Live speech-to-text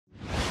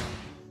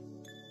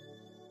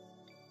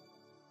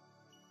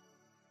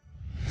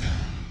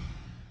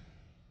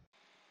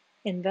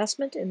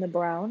Investment in the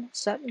Brown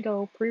Set and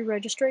Go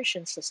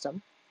pre-registration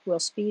system will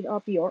speed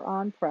up your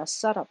on-press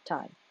setup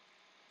time.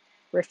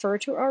 Refer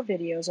to our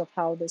videos of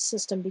how this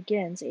system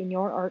begins in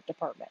your art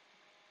department.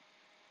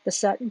 The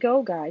Set and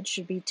Go guide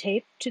should be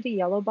taped to the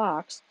yellow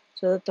box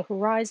so that the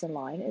horizon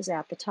line is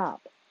at the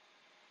top.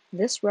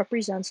 This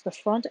represents the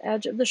front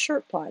edge of the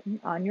shirt button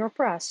on your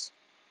press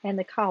and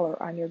the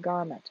collar on your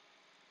garment.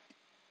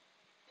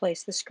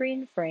 Place the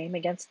screen frame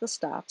against the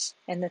stops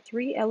and the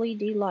 3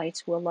 LED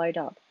lights will light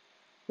up.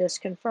 This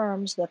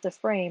confirms that the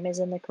frame is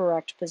in the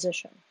correct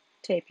position.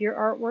 Tape your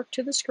artwork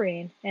to the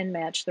screen and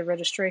match the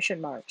registration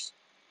marks.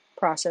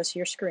 Process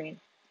your screen.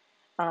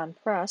 On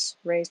press,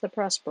 raise the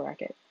press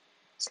bracket.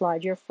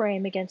 Slide your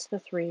frame against the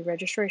 3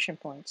 registration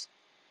points.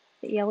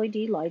 The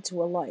LED lights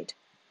will light.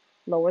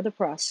 Lower the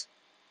press.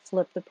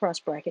 Flip the press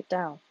bracket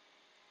down.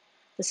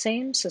 The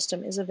same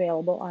system is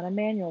available on a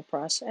manual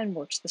press and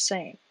works the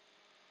same.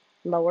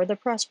 Lower the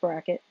press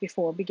bracket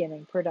before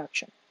beginning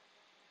production.